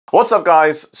What's up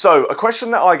guys? So a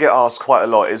question that I get asked quite a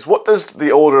lot is, what does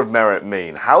the Order of Merit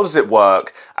mean? How does it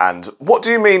work? And what do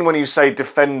you mean when you say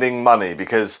defending money?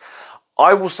 Because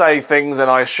I will say things and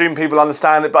I assume people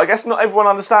understand it, but I guess not everyone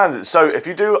understands it. So if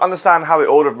you do understand how the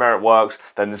Order of Merit works,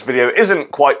 then this video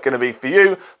isn't quite going to be for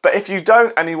you. But if you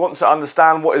don't and you want to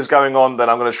understand what is going on, then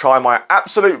I'm going to try my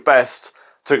absolute best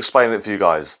to explain it for you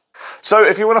guys. So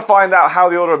if you want to find out how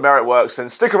the Order of Merit works, then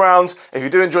stick around. If you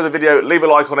do enjoy the video, leave a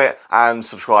like on it and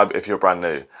subscribe if you're brand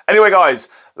new. Anyway guys,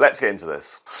 let's get into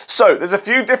this. So there's a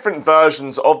few different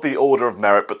versions of the Order of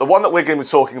Merit, but the one that we're going to be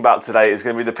talking about today is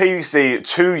going to be the PDC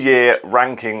 2-year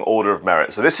ranking Order of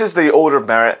Merit. So this is the Order of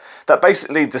Merit that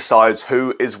basically decides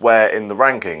who is where in the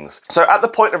rankings. So at the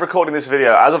point of recording this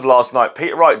video, as of last night,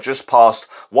 Peter Wright just passed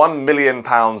 £1 million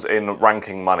in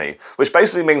ranking money, which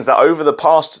basically means that over the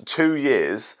past 2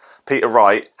 years, Peter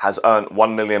Wright has earned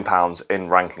 £1 million in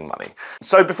ranking money.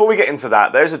 So before we get into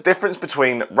that, there's a difference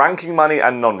between ranking money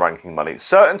and non-ranking money.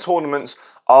 Certain tournaments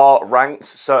are ranked,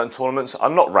 certain tournaments are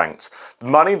not ranked. The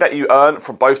money that you earn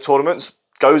from both tournaments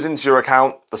goes into your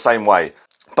account the same way.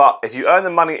 But if you earn the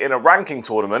money in a ranking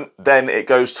tournament, then it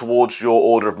goes towards your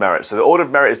Order of Merit. So the Order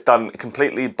of Merit is done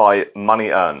completely by money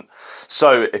earned.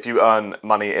 So if you earn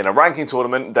money in a ranking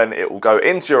tournament, then it will go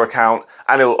into your account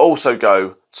and it will also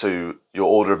go to your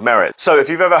Order of Merit. So if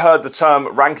you've ever heard the term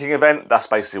ranking event, that's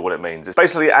basically what it means. It's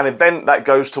basically an event that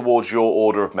goes towards your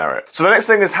Order of Merit. So the next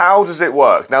thing is, how does it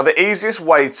work? Now, the easiest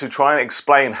way to try and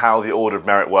explain how the Order of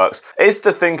Merit works is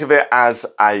to think of it as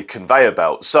a conveyor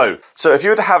belt. So if you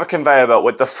were to have a conveyor belt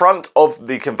with the front of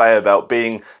the conveyor belt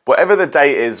being whatever the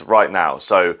day is right now.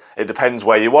 So it depends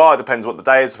where you are, it depends what the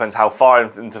day is, depends how far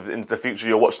into the future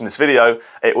you're watching this video,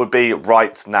 it would be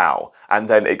right now. And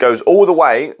then it goes all the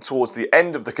way towards the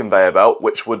end of the conveyor belt,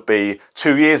 which would be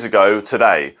 2 years ago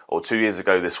today, or 2 years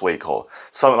ago this week, or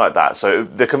something like that. So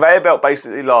the conveyor belt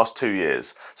basically lasts 2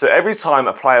 years. So every time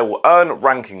a player will earn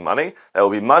ranking money, there will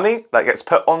be money that gets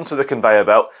put onto the conveyor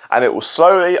belt, and it will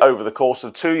slowly, over the course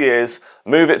of 2 years,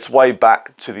 move its way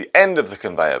back to the end of the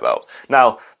conveyor belt.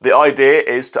 Now, the idea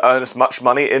is to earn as much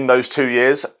money in those 2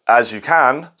 years as you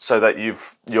can, so that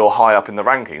you're high up in the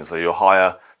rankings, so you're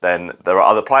higher then there are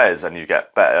other players, and you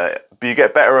get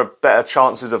better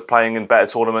chances of playing in better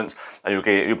tournaments, and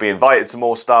you'll be invited to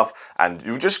more stuff, and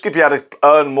you'll just be able to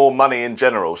earn more money in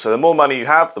general. So the more money you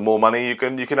have, the more money you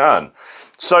can earn.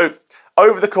 So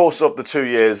over the course of the 2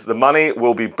 years, the money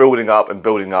will be building up and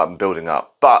building up and building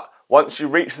up. But once you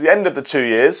reach the end of the 2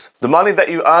 years, the money that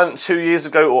you earned 2 years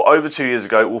ago or over 2 years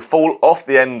ago will fall off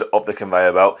the end of the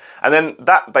conveyor belt. And then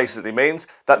that basically means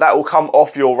that will come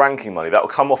off your ranking money. That will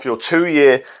come off your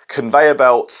 2-year conveyor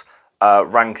belt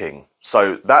ranking.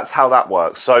 So that's how that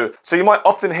works. So you might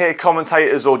often hear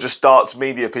commentators or just darts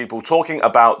media people talking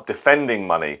about defending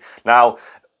money. Now,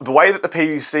 the way that the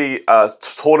PDC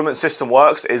tournament system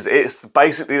works is it's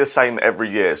basically the same every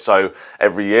year. So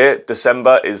every year,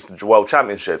 December is the World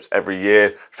Championships. Every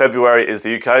year, February is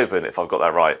the UK Open, if I've got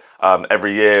that right.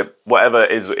 Every year, whatever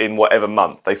is in whatever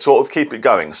month. They sort of keep it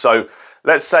going. So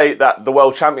let's say that the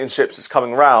World Championships is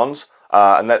coming around,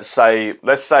 and let's say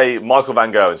Michael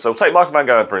van Gerwen. So we'll take Michael van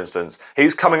Gerwen, for instance.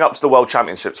 He's coming up to the World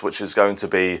Championships, which is going to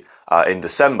be in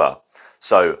December.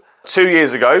 So 2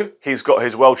 years ago, he's got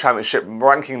his World Championship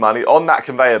ranking money on that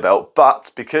conveyor belt, but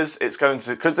because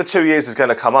the 2 years is going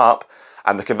to come up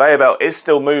and the conveyor belt is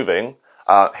still moving,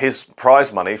 his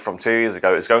prize money from 2 years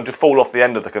ago is going to fall off the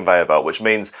end of the conveyor belt, which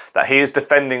means that he is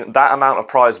defending that amount of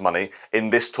prize money in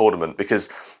this tournament, because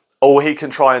all he can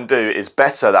try and do is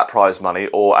better that prize money,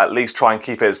 or at least try and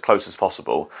keep it as close as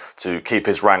possible to keep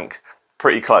his rank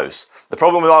pretty close. The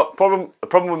problem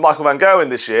with Michael van Gerwen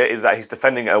this year is that he's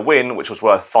defending a win which was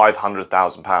worth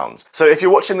 £500,000. So if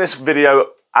you're watching this video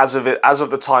as of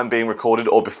the time being recorded,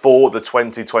 or before the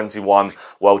 2021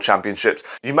 World Championships,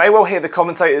 you may well hear the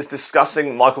commentators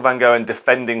discussing Michael van Gerwen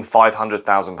defending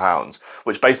 £500,000,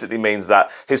 which basically means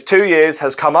that his 2 years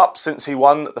has come up since he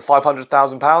won the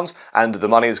 £500,000, and the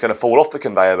money is going to fall off the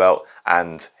conveyor belt,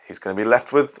 and he's going to be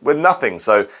left with nothing.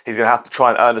 So he's going to have to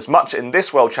try and earn as much in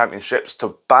this World Championships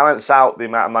to balance out the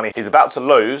amount of money he's about to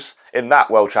lose in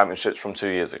that World Championships from 2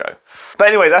 years ago. But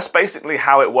anyway, that's basically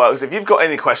how it works. If you've got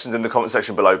any questions in the comment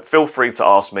section below, feel free to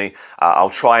ask me. I'll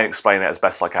try and explain it as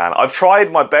best I can. I've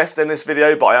tried my best in this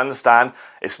video, but I understand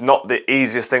it's not the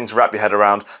easiest thing to wrap your head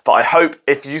around. But I hope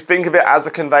if you think of it as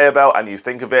a conveyor belt and you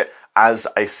think of it as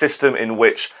a system in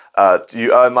which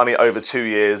you earn money over 2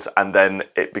 years and then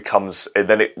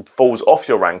it falls off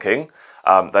your ranking,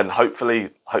 then hopefully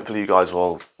you guys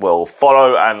will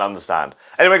follow and understand.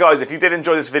 Anyway guys, if you did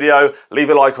enjoy this video, leave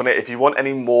a like on it. If you want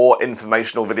any more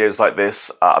informational videos like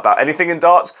this about anything in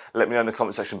darts, let me know in the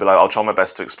comment section below. I'll try my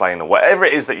best to explain whatever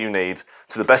it is that you need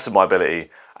to the best of my ability.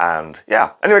 And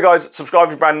yeah, anyway guys, subscribe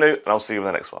if you're brand new, and I'll see you in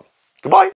the next one. Goodbye.